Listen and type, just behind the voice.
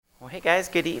Hey guys,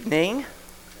 good evening.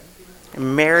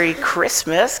 Merry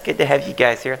Christmas. Good to have you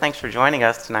guys here. Thanks for joining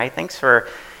us tonight. Thanks for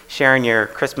sharing your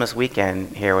Christmas weekend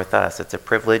here with us. It's a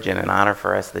privilege and an honor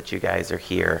for us that you guys are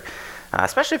here,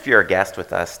 especially if you're a guest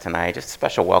with us tonight. Just a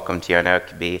special welcome to you. I know it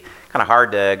could be kind of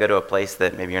hard to go to a place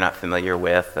that maybe you're not familiar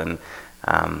with, and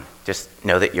just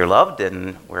know that you're loved,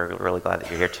 and we're really glad that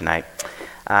you're here tonight.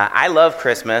 I love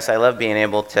Christmas. I love being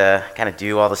able to kind of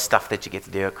do all the stuff that you get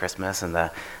to do at Christmas, and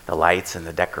the lights and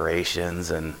the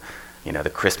decorations and, you know, the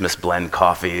Christmas blend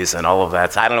coffees and all of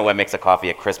that. So I don't know what makes a coffee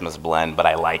a Christmas blend, but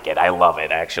I like it. I love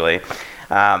it, actually.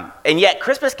 And yet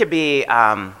Christmas could be,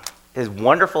 as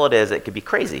wonderful it is, it could be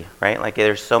crazy, right? Like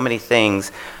there's so many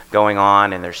things going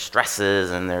on, and there's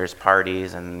stresses and there's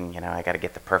parties, and, you know, I got to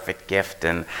get the perfect gift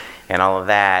and all of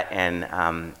that.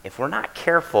 And if we're not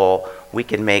careful, we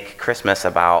can make Christmas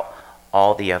about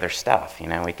all the other stuff. You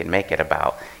know, we can make it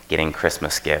about getting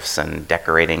Christmas gifts and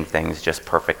decorating things just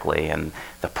perfectly and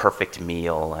the perfect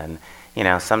meal. And, you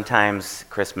know, sometimes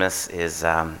Christmas is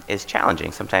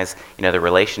challenging. Sometimes, you know, the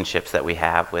relationships that we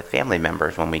have with family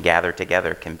members when we gather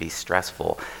together can be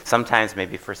stressful. Sometimes,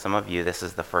 maybe for some of you, this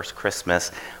is the first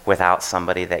Christmas without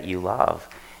somebody that you love.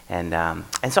 And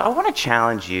so I want to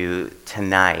challenge you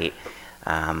tonight.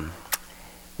 I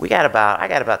got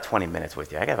about 20 minutes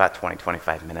with you. I got about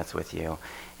 25 minutes with you.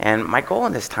 And my goal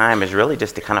in this time is really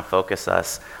just to kind of focus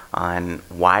us on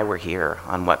why we're here,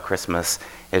 on what Christmas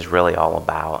is really all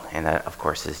about, and that, of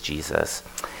course, is Jesus.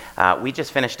 We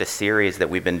just finished a series that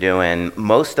we've been doing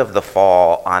most of the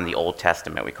fall on the Old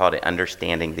Testament. We called it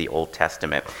Understanding the Old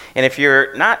Testament. And if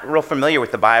you're not real familiar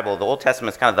with the Bible, the Old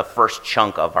Testament is kind of the first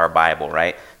chunk of our Bible,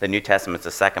 right? The New Testament's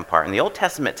the second part. And the Old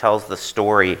Testament tells the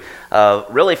story of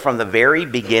really from the very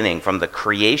beginning, from the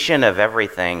creation of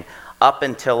everything up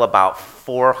until about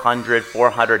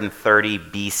 430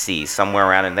 BC, somewhere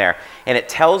around in there. And it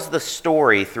tells the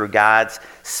story through God's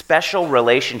special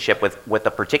relationship with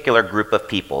a particular group of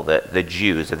people, the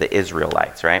Jews or the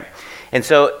Israelites, right? And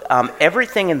so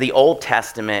everything in the Old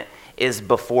Testament is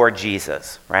before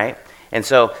Jesus, right? And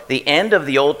so the end of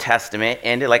the Old Testament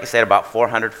ended, like I said, about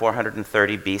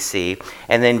 430 BC.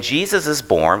 And then Jesus is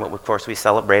born, of course we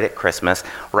celebrate at Christmas,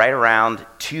 right around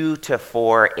 2 to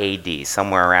 4 AD,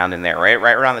 somewhere around in there, right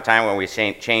around the time when we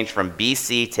changed from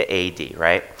BC to AD,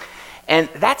 right? And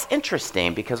that's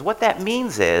interesting because what that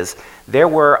means is there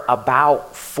were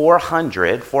about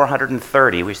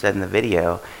 430, we said in the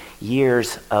video,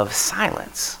 years of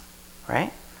silence,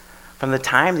 right? From the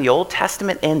time the Old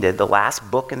Testament ended, the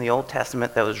last book in the Old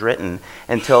Testament that was written,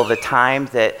 until the time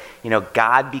that, you know,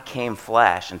 God became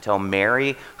flesh, until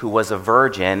Mary, who was a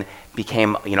virgin,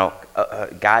 became, you know,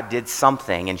 God did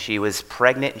something, and she was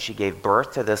pregnant and she gave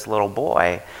birth to this little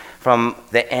boy. From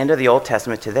the end of the Old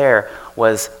Testament to there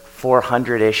was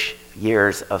 400-ish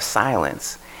years of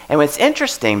silence. And it's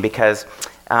interesting because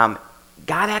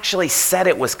God actually said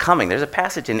it was coming. There's a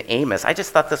passage in Amos. I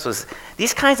just thought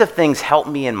these kinds of things help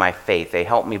me in my faith. They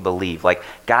help me believe. Like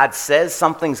God says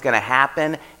something's going to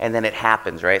happen, and then it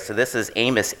happens, right? So this is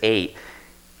Amos 8.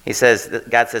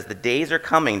 God says, "The days are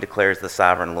coming, declares the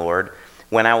sovereign Lord,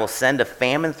 when I will send a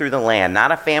famine through the land,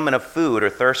 not a famine of food or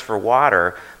thirst for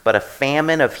water, but a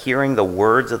famine of hearing the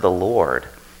words of the Lord.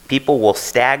 People will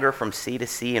stagger from sea to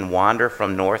sea and wander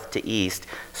from north to east,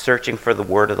 searching for the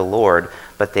word of the Lord,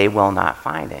 but they will not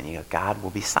find any." God will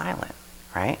be silent,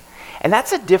 right? And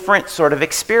that's a different sort of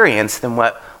experience than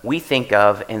what we think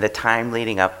of in the time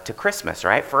leading up to Christmas,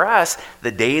 right? For us,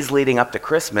 the days leading up to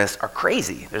Christmas are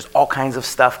crazy. There's all kinds of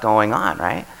stuff going on,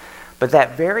 right? But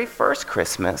that very first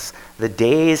Christmas, the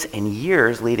days and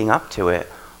years leading up to it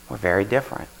were very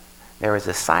different. There was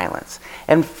a silence.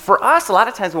 And for us, a lot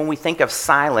of times when we think of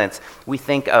silence, we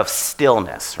think of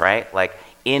stillness, right? Like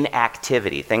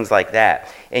inactivity, things like that.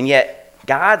 And yet,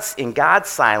 in God's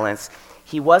silence,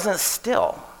 he wasn't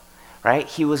still, right?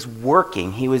 He was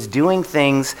working. He was doing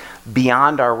things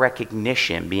beyond our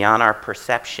recognition, beyond our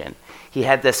perception. He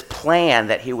had this plan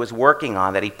that he was working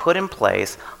on, that he put in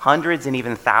place hundreds and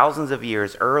even thousands of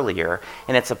years earlier,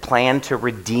 and it's a plan to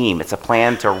redeem. It's a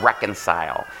plan to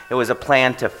reconcile. It was a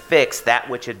plan to fix that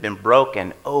which had been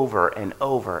broken over and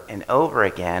over and over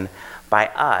again by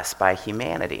us, by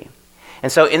humanity.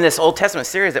 And so in this Old Testament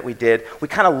series that we did, we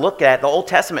kind of look at, the Old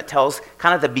Testament tells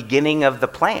kind of the beginning of the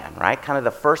plan, right? Kind of the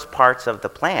first parts of the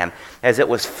plan as it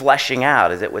was fleshing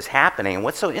out, as it was happening. And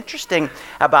what's so interesting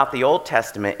about the Old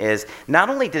Testament is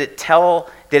not only did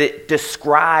it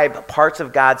describe parts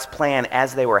of God's plan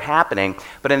as they were happening,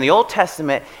 but in the Old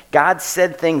Testament, God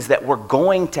said things that were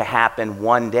going to happen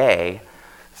one day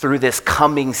through this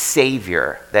coming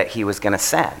Savior that he was going to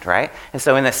send, right? And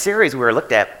so in the series we were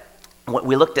looked at,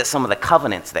 we looked at some of the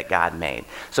covenants that God made.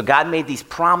 So God made these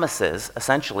promises,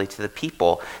 essentially, to the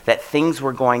people that things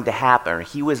were going to happen, or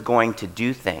he was going to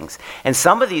do things. And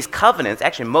some of these covenants,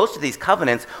 actually most of these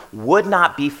covenants, would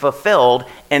not be fulfilled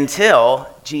until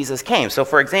Jesus came. So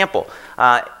for example,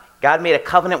 God made a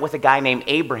covenant with a guy named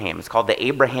Abraham. It's called the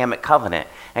Abrahamic covenant.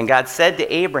 And God said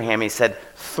to Abraham, he said,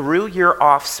 through your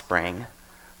offspring,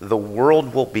 the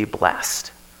world will be blessed.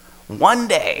 One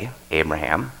day,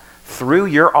 Abraham, through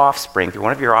your offspring, through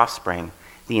one of your offspring,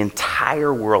 the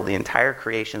entire world, the entire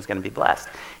creation is going to be blessed.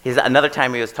 Another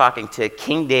time he was talking to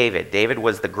King David. David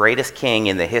was the greatest king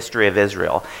in the history of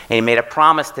Israel. And he made a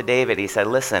promise to David. He said,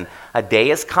 listen, a day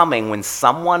is coming when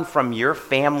someone from your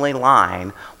family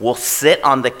line will sit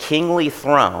on the kingly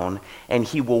throne and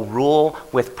he will rule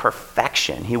with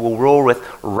perfection. He will rule with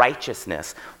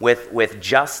righteousness, with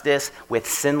justice, with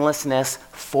sinlessness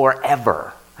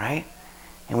forever, right?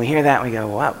 And we hear that and we go,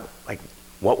 wow, like,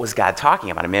 what was God talking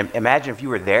about? I mean, imagine if you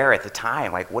were there at the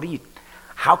time. Like,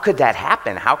 how could that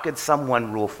happen? How could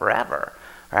someone rule forever,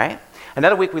 right?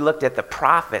 Another week we looked at the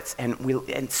prophets,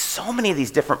 and so many of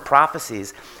these different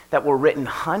prophecies that were written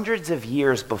hundreds of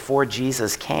years before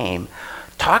Jesus came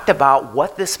talked about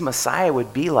what this Messiah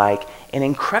would be like in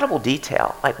incredible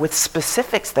detail, like with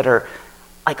specifics that are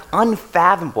like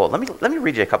unfathomable. Let me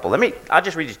read you a couple. I'll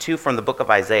just read you two from the book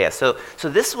of Isaiah. So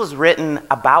this was written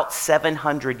about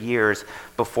 700 years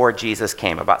before Jesus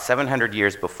came, about 700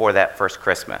 years before that first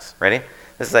Christmas. Ready?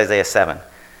 This is Isaiah 7.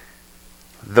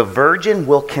 The virgin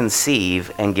will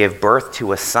conceive and give birth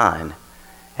to a son,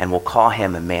 and will call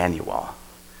him Emmanuel.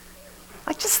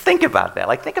 Like, just think about that.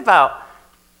 Like, think about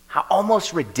how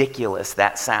almost ridiculous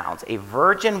that sounds. A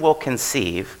virgin will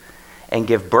conceive and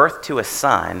give birth to a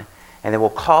son, and they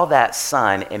will call that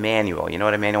son Emmanuel. You know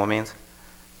what Emmanuel means?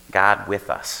 God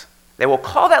with us. They will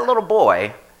call that little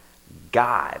boy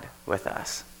God with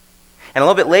us. And a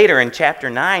little bit later in chapter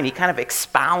 9, he kind of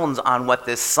expounds on what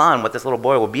this son, what this little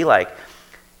boy will be like.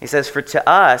 He says, for to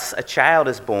us a child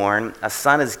is born, a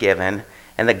son is given,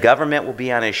 and the government will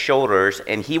be on his shoulders,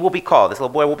 and he will be called, this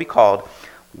little boy will be called,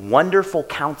 Wonderful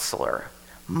Counselor,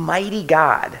 Mighty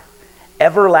God,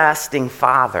 Everlasting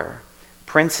Father,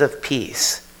 Prince of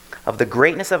Peace. Of the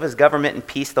greatness of his government and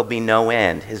peace, there'll be no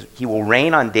end. He will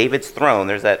reign on David's throne.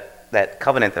 There's that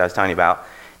covenant that I was telling you about.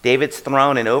 David's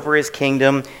throne and over his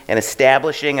kingdom, and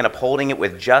establishing and upholding it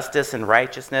with justice and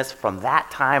righteousness from that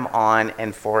time on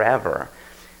and forever.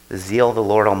 The zeal of the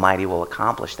Lord Almighty will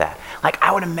accomplish that. Like,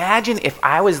 I would imagine if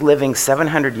I was living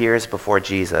 700 years before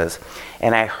Jesus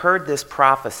and I heard this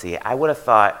prophecy, I would have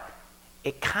thought,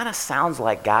 it kind of sounds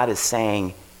like God is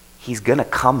saying he's going to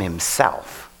come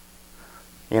himself.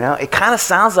 You know, it kind of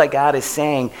sounds like God is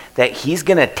saying that he's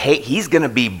going to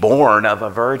be born of a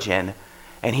virgin,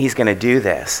 and he's going to do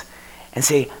this. And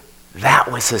see,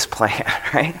 that was his plan,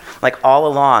 right? Like, all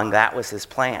along, that was his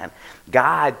plan.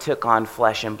 God took on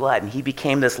flesh and blood, and he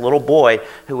became this little boy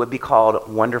who would be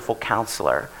called Wonderful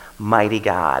Counselor, Mighty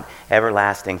God,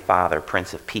 Everlasting Father,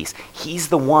 Prince of Peace. He's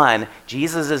the one,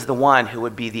 Jesus is the one who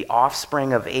would be the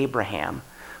offspring of Abraham,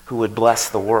 who would bless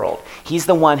the world. He's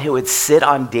the one who would sit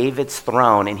on David's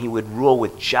throne, and he would rule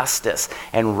with justice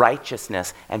and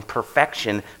righteousness and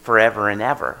perfection forever and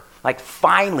ever. Like,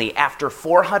 finally, after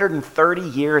 430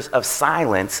 years of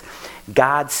silence,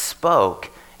 God spoke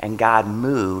and God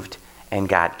moved and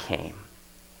God came.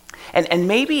 And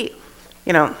maybe,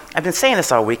 you know, I've been saying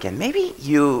this all weekend, maybe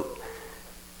you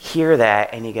hear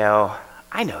that and you go,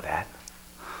 I know that.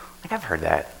 Like, I've heard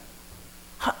that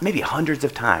maybe hundreds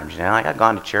of times, you know. Like, I've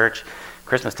gone to church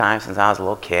Christmas time since I was a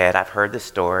little kid. I've heard the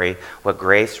story, what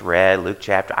Grace read, Luke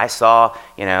chapter. I saw,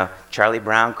 you know, Charlie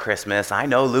Brown Christmas. I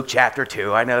know Luke chapter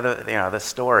 2. I know the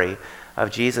story of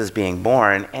Jesus being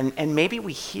born. And maybe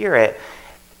we hear it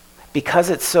because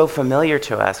it's so familiar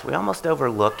to us, we almost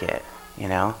overlook it, you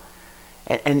know.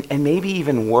 And maybe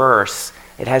even worse,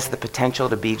 it has the potential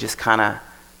to be just kind of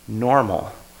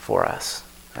normal for us,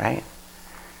 right?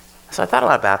 So I thought a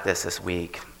lot about this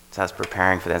week as I was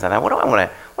preparing for this. I thought, what do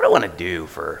I want to do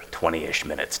for 20-ish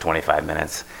minutes, 25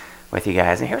 minutes with you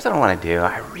guys? And here's what I want to do.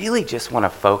 I really just want to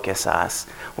focus us,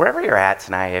 wherever you're at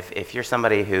tonight, if you're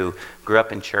somebody who grew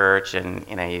up in church and,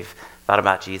 you know, you've thought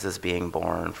about Jesus being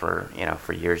born for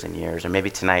years and years, or maybe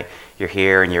tonight you're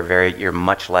here and you're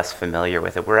much less familiar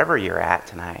with it, wherever you're at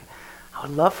tonight, I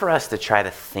would love for us to try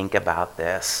to think about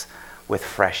this with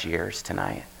fresh ears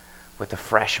tonight, with a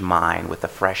fresh mind, with a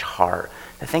fresh heart,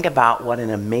 to think about what an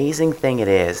amazing thing it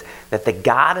is that the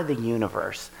God of the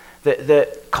universe,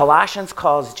 the Colossians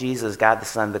calls Jesus, God the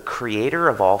Son, the creator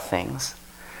of all things,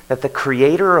 that the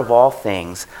creator of all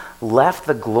things left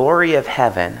the glory of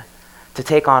heaven to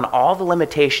take on all the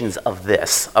limitations of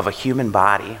a human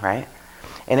body, right?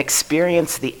 And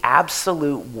experience the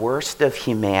absolute worst of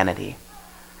humanity.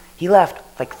 He left,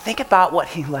 think about what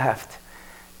he left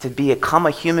to become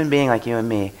a human being like you and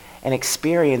me and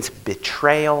experience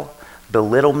betrayal,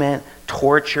 belittlement,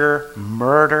 torture,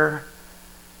 murder,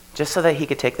 just so that he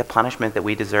could take the punishment that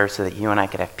we deserve so that you and I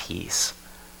could have peace,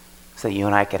 so that you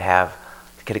and I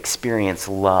could experience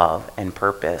love and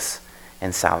purpose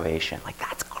and salvation.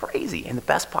 That's crazy in the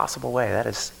best possible way. That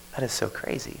is so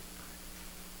crazy.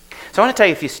 So I want to tell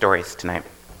you a few stories tonight.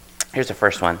 Here's the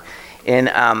first one. In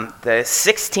the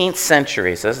 16th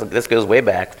century, so this goes way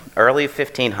back, early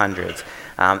 1500s,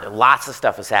 lots of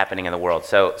stuff was happening in the world.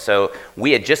 So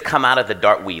we had just come out of the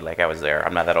dark, I was there,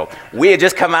 I'm not that old. We had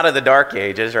just come out of the Dark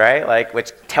Ages, right?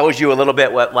 Which tells you a little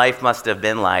bit what life must have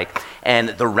been like. And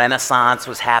the Renaissance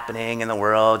was happening in the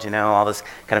world, all this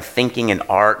kind of thinking and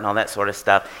art and all that sort of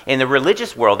stuff. In the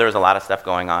religious world, there was a lot of stuff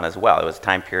going on as well. It was a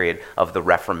time period of the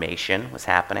Reformation was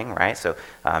happening, right? So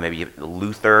maybe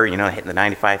Luther, hitting the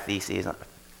 95 theses on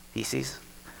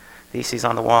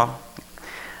the wall.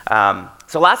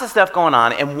 So lots of stuff going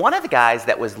on, and one of the guys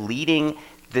that was leading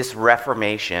this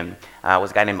Reformation was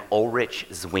a guy named Ulrich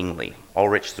Zwingli.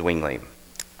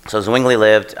 So Zwingli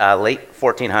lived late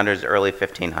 1400s, early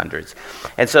 1500s.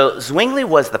 And so Zwingli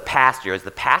was the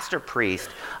pastor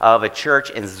priest of a church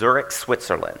in Zurich,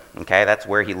 Switzerland. Okay, that's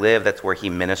where he lived, that's where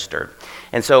he ministered.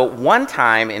 And so one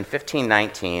time in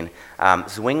 1519,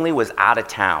 Zwingli was out of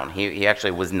town. He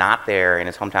actually was not there in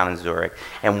his hometown in Zurich.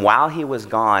 And while he was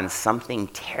gone, something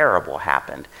terrible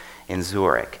happened in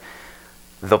Zurich.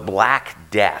 The Black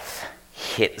Death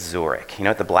hit Zurich. You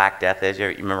know what the Black Death is? You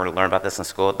remember to learn about this in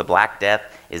school? The Black Death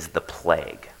is the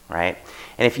plague, right?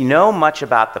 And if you know much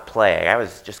about the plague, I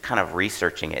was just kind of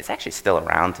researching it. It's actually still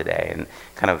around today in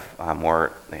kind of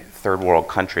more third world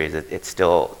countries. It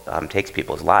still takes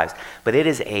people's lives. But it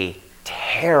is a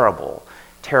terrible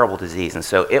disease. And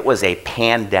so it was a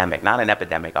pandemic, not an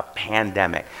epidemic, a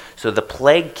pandemic. So the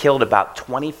plague killed about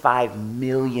 25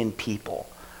 million people,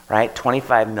 right?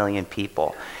 25 million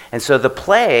people. And so the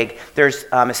plague, there's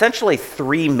essentially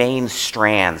three main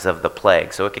strands of the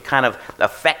plague. So it could kind of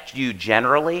affect you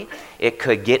generally, it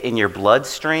could get in your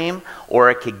bloodstream, or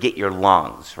it could get your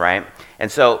lungs, right?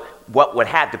 And so what would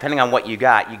happen, depending on what you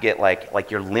got, you get like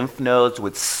your lymph nodes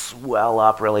would swell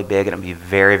up really big and it would be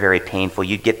very, very painful.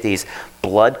 You'd get these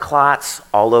blood clots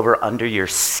all over under your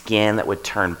skin that would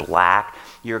turn black.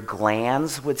 Your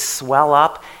glands would swell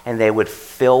up and they would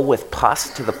fill with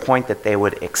pus to the point that they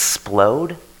would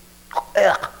explode.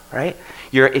 Ugh, right?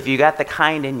 If you got the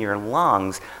kind in your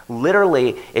lungs,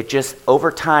 literally, it just,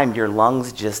 over time, your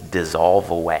lungs just dissolve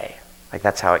away.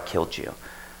 That's how it killed you,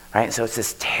 right? So it's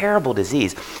this terrible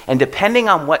disease. And depending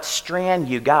on what strand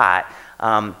you got,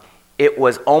 it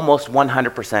was almost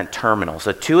 100% terminal.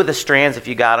 So two of the strands, if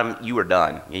you got them, you were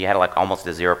done. You had almost a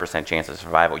 0% chance of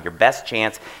survival. Your best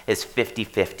chance is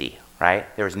 50-50, right?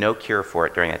 There was no cure for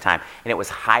it during that time. And it was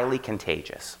highly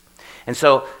contagious. And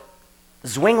so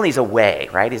Zwingli's away,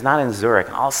 right? He's not in Zurich,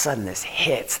 and all of a sudden this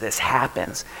hits, this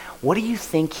happens. What do you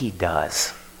think he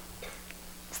does?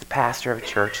 He's the pastor of a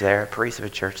church there, priest of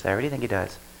a church there. What do you think he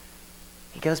does?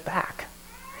 He goes back.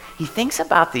 He thinks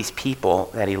about these people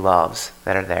that he loves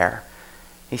that are there.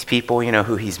 These people,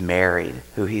 who he's married,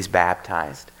 who he's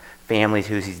baptized, families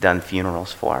who he's done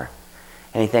funerals for.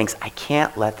 And he thinks, I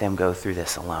can't let them go through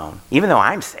this alone, even though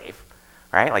I'm safe,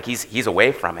 right? He's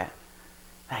away from it.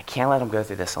 I can't let them go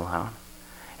through this alone.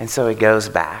 And so he goes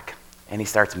back and he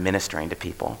starts ministering to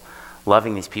people,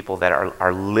 loving these people that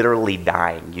are literally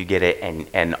dying. You get it,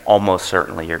 and almost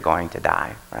certainly you're going to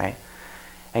die, right?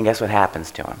 And guess what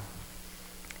happens to him?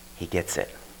 He gets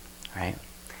it, right?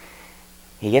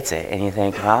 He gets it, and you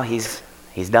think, well, he's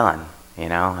done,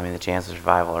 the chances of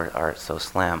survival are so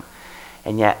slim.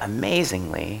 And yet,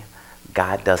 amazingly,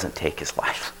 God doesn't take his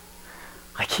life.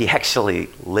 He actually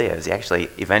lives.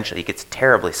 Eventually, he gets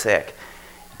terribly sick,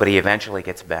 but he eventually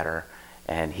gets better,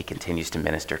 and he continues to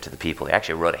minister to the people. He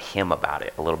actually wrote a hymn about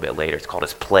it a little bit later. It's called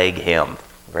his Plague Hymn.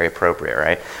 Very appropriate,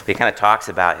 right? But he kind of talks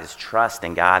about his trust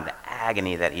in God, the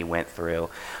agony that he went through,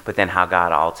 but then how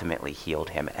God ultimately healed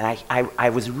him. And I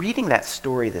was reading that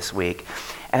story this week,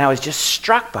 and I was just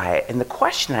struck by it. And the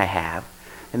question I have,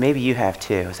 and maybe you have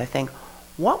too, is I think,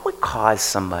 what would cause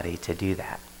somebody to do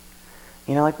that?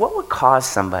 What would cause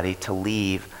somebody to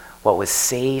leave what was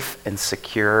safe and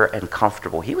secure and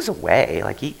comfortable? He was away.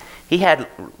 He had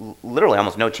literally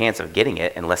almost no chance of getting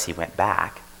it unless he went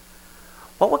back.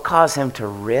 What would cause him to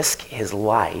risk his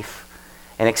life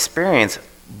and experience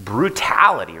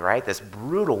brutality, right? This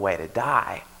brutal way to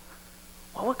die.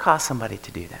 What would cause somebody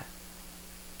to do that?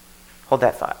 hold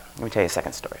that thought. Let me tell you a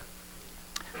second story.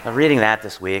 I'm reading that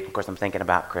this week. Of course, I'm thinking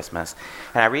about Christmas.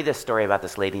 And I read this story about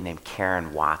this lady named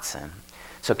Karen Watson.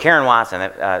 So Karen Watson,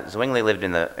 Zwingli lived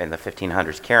in the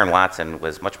 1500s. Karen Watson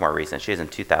was much more recent. She was in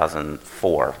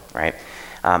 2004, right?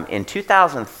 In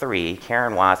 2003,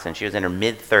 Karen Watson, she was in her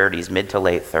mid-30s, mid to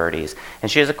late 30s, and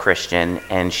she was a Christian,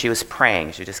 and she was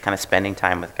praying. She was just kind of spending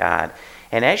time with God.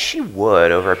 And as she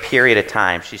would, over a period of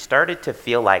time, she started to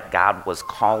feel like God was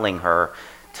calling her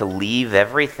to leave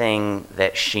everything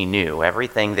that she knew,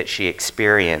 everything that she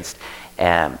experienced,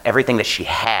 everything that she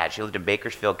had. She lived in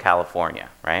Bakersfield, California,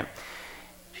 right?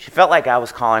 She felt like God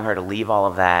was calling her to leave all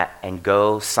of that and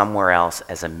go somewhere else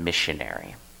as a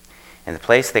missionary. And the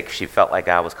place that she felt like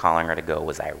God was calling her to go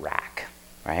was Iraq,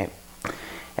 right?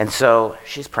 And so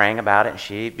she's praying about it, and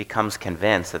she becomes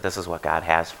convinced that this is what God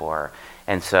has for her.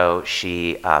 And so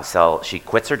she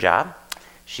quits her job.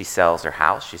 She sells her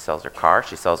house. She sells her car.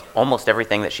 She sells almost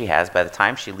everything that she has. By the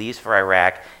time she leaves for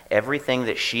Iraq, everything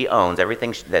that she owns,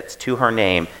 everything that's to her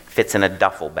name, fits in a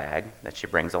duffel bag that she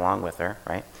brings along with her,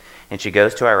 right? And she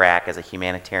goes to Iraq as a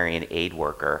humanitarian aid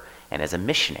worker and as a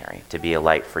missionary to be a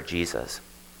light for Jesus.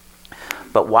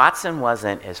 But Watson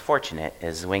wasn't as fortunate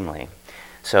as Zwingli.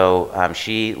 So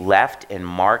she left in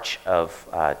March of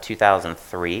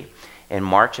 2003. In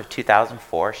March of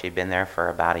 2004, she'd been there for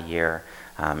about a year.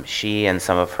 She and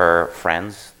some of her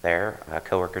friends there,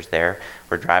 co-workers there,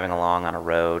 were driving along on a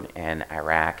road in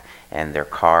Iraq, and their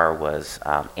car was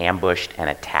ambushed and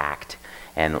attacked.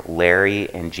 And Larry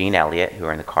and Jean Elliott, who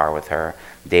were in the car with her,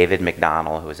 David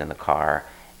McDonald, who was in the car,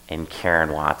 and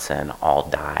Karen Watson all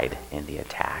died in the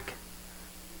attack.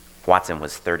 Watson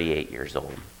was 38 years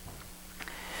old.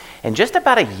 And just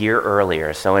about a year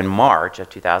earlier, so in March of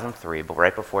 2003, but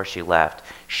right before she left,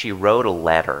 she wrote a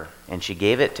letter, and she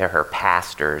gave it to her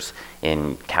pastors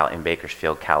in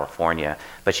Bakersfield, California.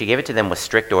 But she gave it to them with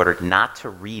strict order not to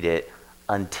read it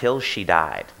until she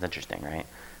died. It's interesting, right?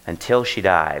 Until she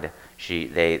died,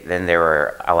 they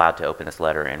were allowed to open this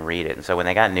letter and read it. And so when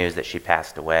they got news that she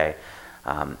passed away,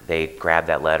 they grabbed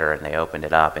that letter and they opened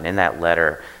it up. And in that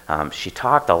letter, she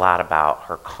talked a lot about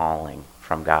her calling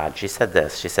from God. She said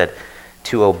this. She said,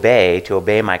 to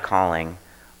obey my calling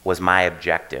was my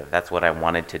objective. That's what I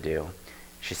wanted to do.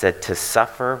 She said, to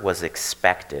suffer was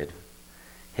expected.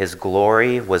 His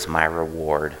glory was my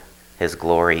reward. His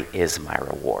glory is my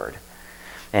reward.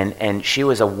 And she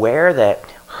was aware that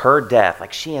her death,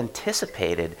 like she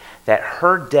anticipated that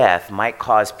her death might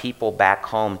cause people back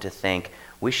home to think,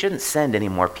 we shouldn't send any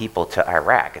more people to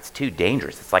Iraq. It's too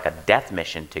dangerous. It's like a death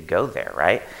mission to go there,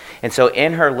 right? And so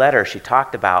in her letter, she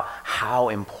talked about how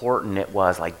important it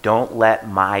was, like, don't let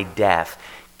my death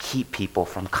keep people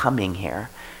from coming here.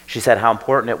 She said how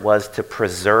important it was to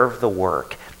preserve the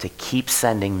work, to keep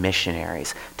sending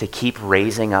missionaries, to keep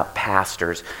raising up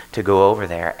pastors to go over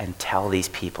there and tell these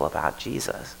people about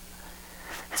Jesus.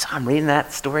 And so I'm reading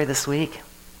that story this week,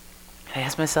 and I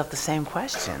asked myself the same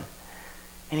question.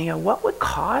 And you go, what would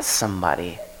cause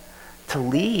somebody to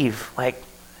leave? Like,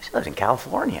 she lived in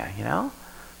California, you know?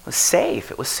 It was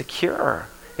safe, it was secure,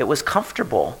 it was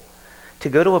comfortable. To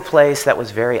go to a place that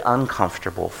was very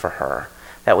uncomfortable for her,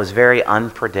 that was very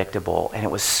unpredictable, and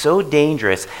it was so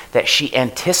dangerous that she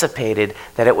anticipated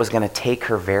that it was going to take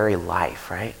her very life,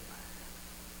 right?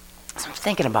 So I'm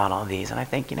thinking about all these, and I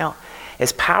think, you know,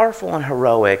 as powerful and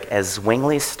heroic as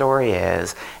Zwingli's story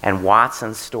is and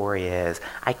Watson's story is,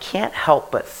 I can't help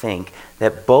but think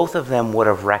that both of them would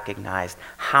have recognized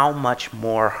how much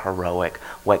more heroic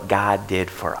what God did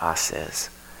for us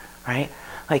is, right?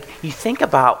 Like, you think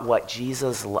about what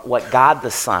God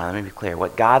the Son, let me be clear,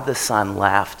 what God the Son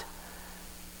left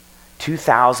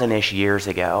 2,000-ish years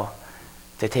ago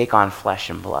to take on flesh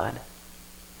and blood,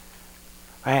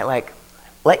 right? Like,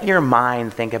 let your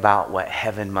mind think about what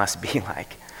heaven must be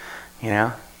like, you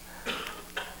know?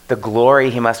 The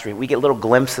glory he must read. We get little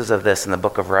glimpses of this in the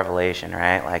book of Revelation,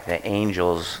 right? Like the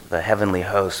angels, the heavenly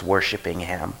hosts worshiping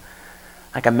him.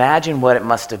 Like, imagine what it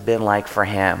must have been like for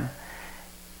him.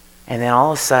 And then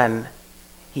all of a sudden,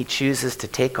 he chooses to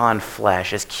take on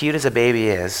flesh. As cute as a baby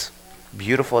is,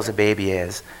 beautiful as a baby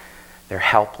is, they're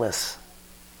helpless,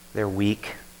 they're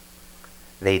weak,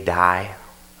 they die,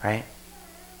 right?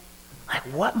 Like,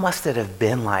 what must it have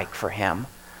been like for him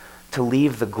to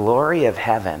leave the glory of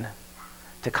heaven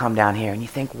to come down here? And you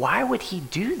think, why would he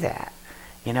do that?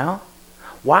 You know?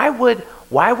 Why would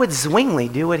Zwingli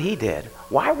do what he did?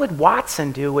 Why would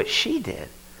Watson do what she did?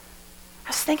 I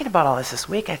was thinking about all this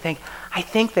week. I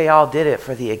think they all did it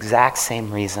for the exact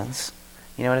same reasons.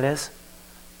 You know what it is?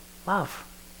 Love.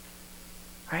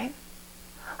 Right?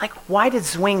 Like, why did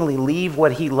Zwingli leave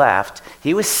what he left?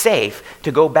 He was safe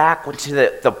to go back to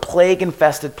the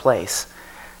plague-infested place.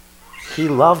 He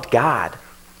loved God.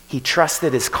 He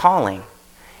trusted his calling.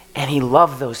 And he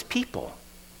loved those people,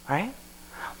 right?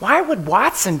 Why would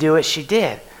Watson do what she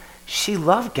did? She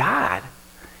loved God.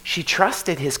 She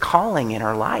trusted his calling in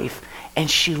her life. And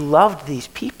she loved these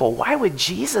people. Why would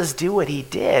Jesus do what he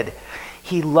did?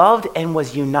 He loved and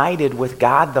was united with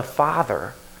God the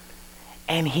Father.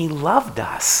 And he loved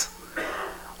us.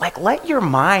 Like, let your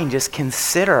mind just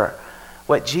consider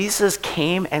what Jesus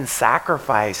came and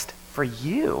sacrificed for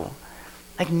you.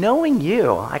 Like, knowing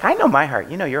you. Like, I know my heart.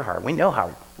 You know your heart. We know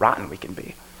how rotten we can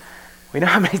be. We know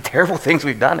how many terrible things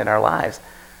we've done in our lives.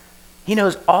 He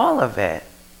knows all of it.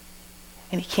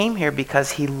 And he came here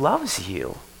because he loves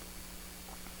you.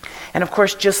 And of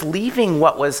course, just leaving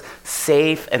what was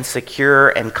safe and secure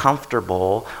and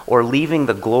comfortable, or leaving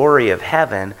the glory of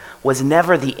heaven, was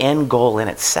never the end goal in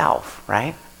itself,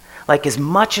 right? Like, as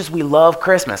much as we love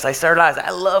Christmas, I started out,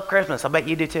 I love Christmas. I bet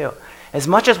you do too. As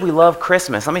much as we love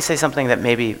Christmas, let me say something that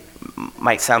maybe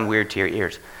might sound weird to your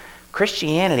ears.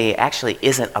 Christianity actually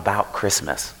isn't about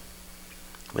Christmas.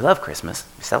 We love Christmas,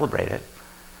 we celebrate it.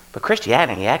 But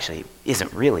Christianity actually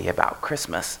isn't really about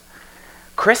Christmas.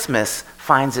 Christmas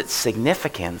finds its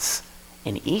significance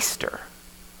in Easter,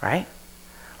 right?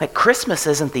 Like, Christmas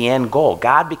isn't the end goal.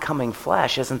 God becoming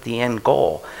flesh isn't the end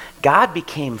goal. God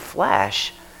became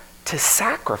flesh to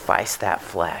sacrifice that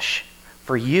flesh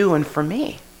for you and for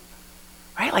me,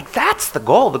 right? Like, that's the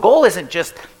goal. The goal isn't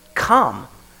just come.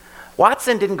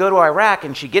 Watson didn't go to Iraq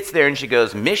and she gets there and she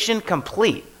goes, mission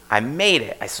complete. I made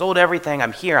it. I sold everything.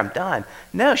 I'm here. I'm done.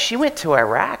 No, she went to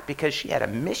Iraq because she had a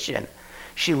mission.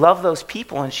 She loved those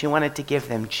people and she wanted to give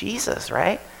them Jesus,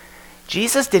 right?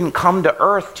 Jesus didn't come to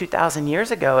earth 2,000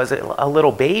 years ago as a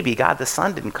little baby. God the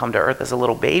Son didn't come to earth as a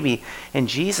little baby and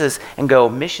Jesus and go,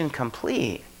 mission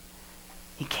complete.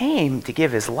 He came to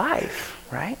give his life,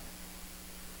 right?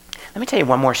 Let me tell you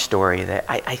one more story that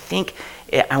I think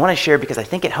I want to share because I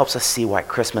think it helps us see why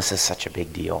Christmas is such a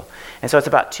big deal. And so it's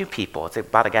about two people. It's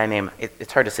about a guy named,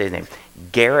 it's hard to say his name,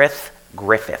 Gareth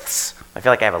Griffiths. I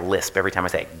feel like I have a lisp every time I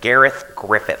say it. Gareth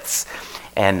Griffiths.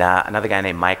 And another guy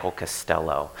named Michael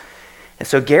Costello. And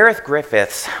so Gareth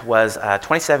Griffiths was a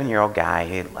 27-year-old guy.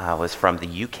 He was from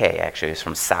the UK, actually. He was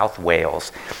from South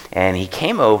Wales. And he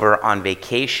came over on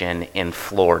vacation in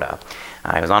Florida.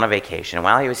 He was on a vacation. And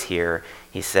while he was here,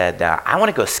 he said, I want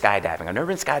to go skydiving. I've never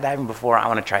been skydiving before. I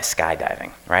want to try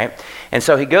skydiving, right? And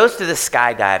so he goes to the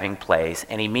skydiving place,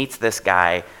 and he meets this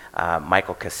guy,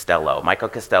 Michael Costello. Michael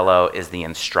Costello is the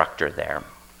instructor there.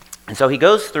 And so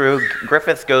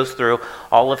Griffiths goes through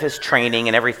all of his training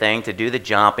and everything to do the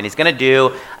jump, and he's going to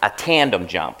do a tandem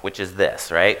jump, which is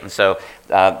this, right? And so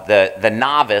the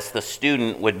novice, the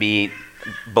student, would be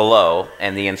below,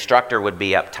 and the instructor would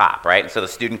be up top, right? And so the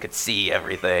student could see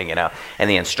everything, and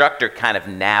the instructor kind of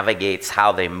navigates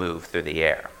how they move through the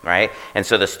air, right? And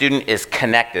so the student is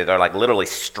connected, or like literally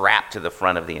strapped to the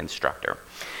front of the instructor.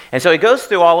 And so he goes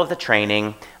through all of the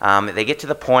training. They get to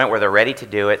the point where they're ready to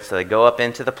do it, so they go up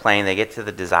into the plane, they get to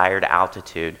the desired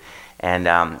altitude, and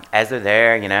as they're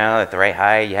there, at the right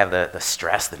height, you have the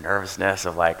stress, the nervousness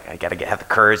of like, I got to have the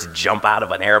courage to jump out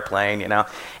of an airplane,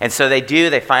 And so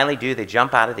they finally do, they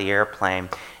jump out of the airplane,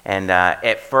 and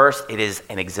at first it is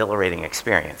an exhilarating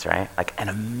experience, right? Like an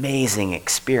amazing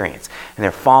experience. And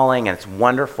they're falling, and it's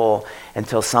wonderful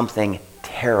until something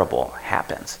terrible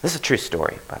happens. This is a true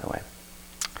story, by the way.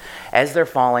 As they're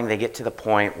falling, they get to the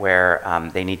point where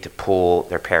they need to pull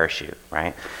their parachute,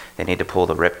 right? They need to pull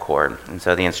the ripcord. And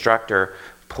so the instructor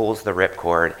pulls the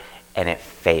ripcord, and it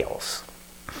fails,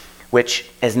 which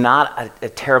is not a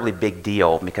terribly big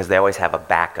deal because they always have a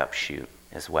backup chute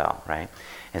as well, right?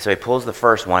 And so he pulls the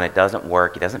first one. It doesn't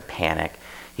work. He doesn't panic.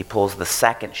 He pulls the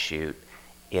second chute.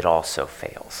 It also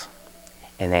fails.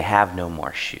 And they have no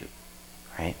more chute,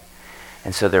 right?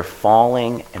 And so they're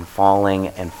falling and falling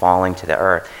and falling to the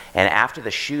earth. And after the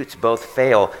chutes both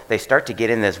fail, they start to get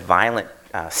in this violent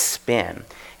spin.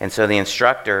 And so the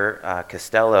instructor,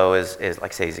 Costello, is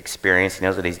like I say, he's experienced. He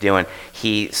knows what he's doing.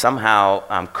 He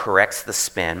somehow corrects the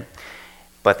spin,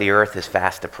 but the earth is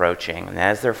fast approaching. And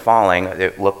as they're falling,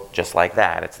 it looked just like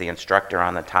that. It's the instructor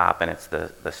on the top, and it's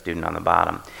the student on the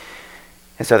bottom.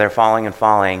 And so they're falling and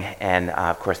falling, and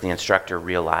of course the instructor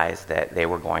realized that they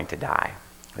were going to die.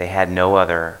 They had no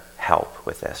other help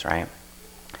with this, right?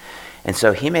 And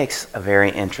so he makes a very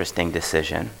interesting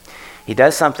decision. He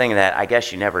does something that I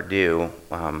guess you never do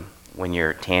when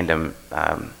you're tandem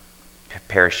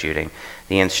parachuting.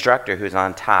 The instructor who's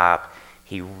on top,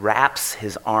 he wraps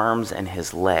his arms and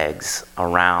his legs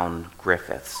around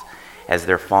Griffiths. as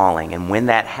they're falling. And when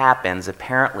that happens,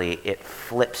 apparently it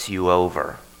flips you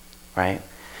over, right?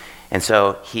 And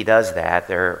so he does that.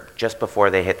 They're just before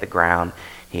they hit the ground,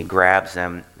 he grabs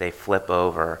them, they flip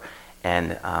over,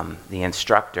 and the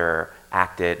instructor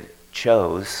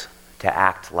chose to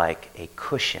act like a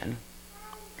cushion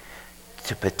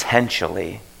to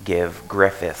potentially give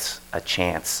Griffiths a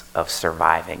chance of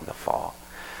surviving the fall.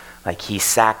 Like he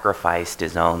sacrificed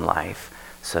his own life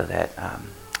so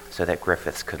that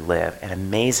Griffiths could live. And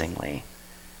amazingly,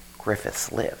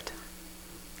 Griffiths lived.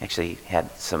 Actually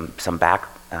had some back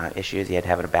issues. He had to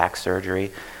have a back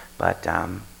surgery, but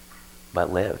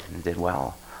lived and did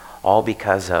well. All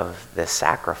because of the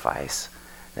sacrifice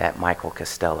that Michael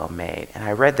Costello made. And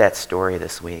I read that story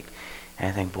this week, and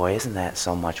I think, boy, isn't that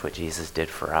so much what Jesus did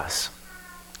for us?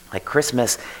 Like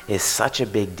Christmas is such a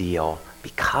big deal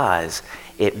because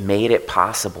it made it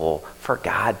possible for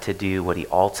God to do what he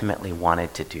ultimately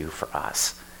wanted to do for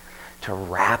us, to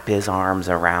wrap his arms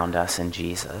around us in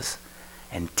Jesus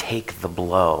and take the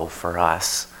blow for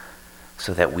us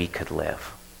so that we could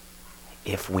live,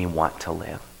 if we want to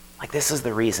live. Like this is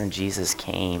the reason Jesus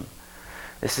came.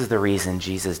 This is the reason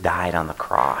Jesus died on the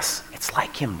cross. It's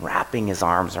like him wrapping his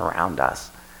arms around us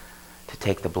to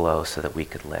take the blow so that we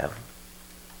could live.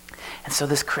 And so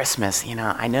this Christmas,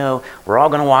 I know we're all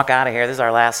going to walk out of here. This is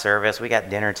our last service. We got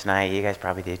dinner tonight. You guys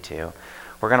probably do too.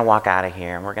 We're going to walk out of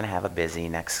here and we're going to have a busy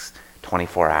next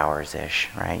 24 hours-ish,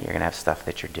 right? You're going to have stuff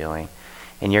that you're doing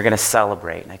and you're going to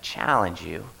celebrate. And I challenge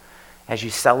you, as you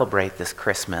celebrate this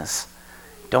Christmas,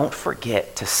 don't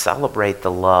forget to celebrate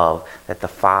the love that the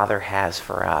Father has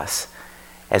for us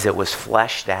as it was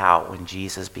fleshed out when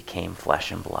Jesus became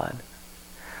flesh and blood.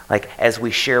 Like as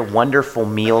we share wonderful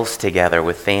meals together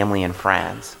with family and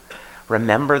friends,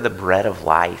 remember the bread of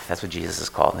life. That's what Jesus is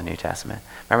called in the New Testament.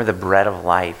 Remember the bread of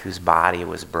life whose body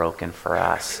was broken for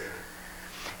us.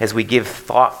 As we give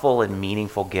thoughtful and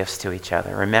meaningful gifts to each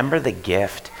other, remember the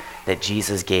gift that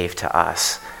Jesus gave to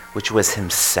us, which was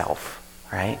himself,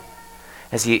 right?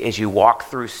 As you walk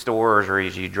through stores or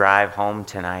as you drive home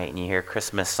tonight and you hear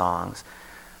Christmas songs,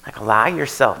 like allow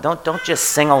yourself, don't just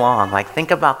sing along. Like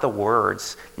think about the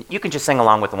words. You can just sing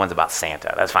along with the ones about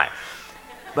Santa. That's fine.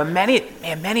 But many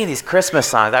of these Christmas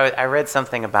songs, I read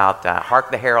something about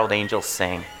Hark the Herald Angels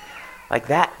Sing. Like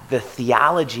that, the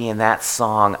theology in that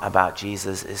song about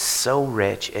Jesus is so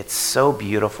rich, it's so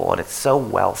beautiful, and it's so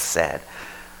well said.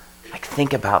 Like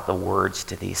think about the words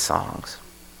to these songs.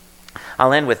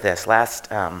 I'll end with this. Last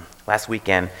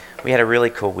weekend, we had a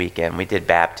really cool weekend. We did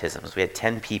baptisms. We had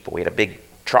 10 people. We had a big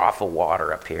trough of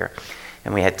water up here,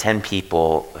 and we had 10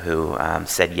 people who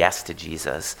said yes to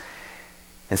Jesus.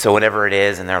 And so whatever it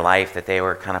is in their life that they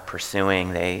were kind of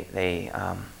pursuing, they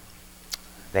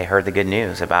heard the good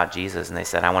news about Jesus, and they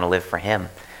said, I want to live for him.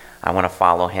 I want to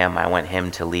follow him. I want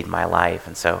him to lead my life.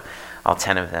 And so all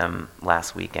 10 of them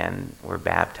last weekend were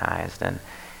baptized. And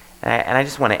I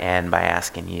just want to end by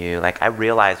asking you, like I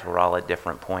realize we're all at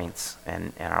different points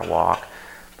in our walk,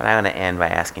 but I want to end by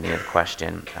asking you the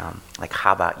question, like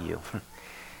how about you?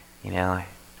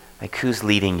 Like who's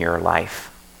leading your life?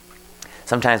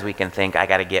 Sometimes we can think I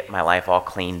got to get my life all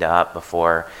cleaned up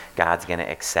before God's going to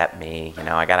accept me.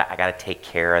 I got to take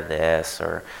care of this,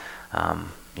 or I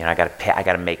got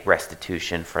to make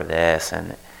restitution for this,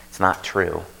 and it's not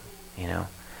true.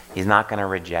 He's not going to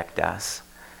reject us,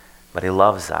 but he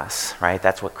loves us, right?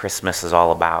 That's what Christmas is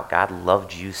all about. God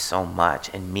loved you so much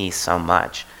and me so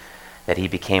much that he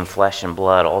became flesh and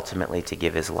blood ultimately to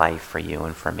give his life for you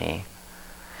and for me.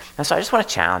 And so I just want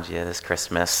to challenge you this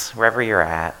Christmas, wherever you're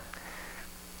at.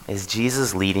 Is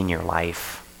Jesus leading your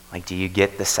life? Like, do you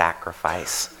get the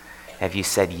sacrifice? Have you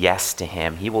said yes to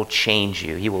him? He will change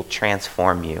you. He will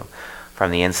transform you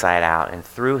from the inside out. And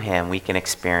through him, we can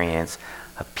experience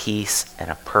a peace and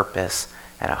a purpose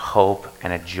and a hope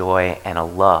and a joy and a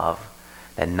love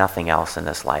that nothing else in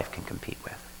this life can compete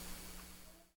with.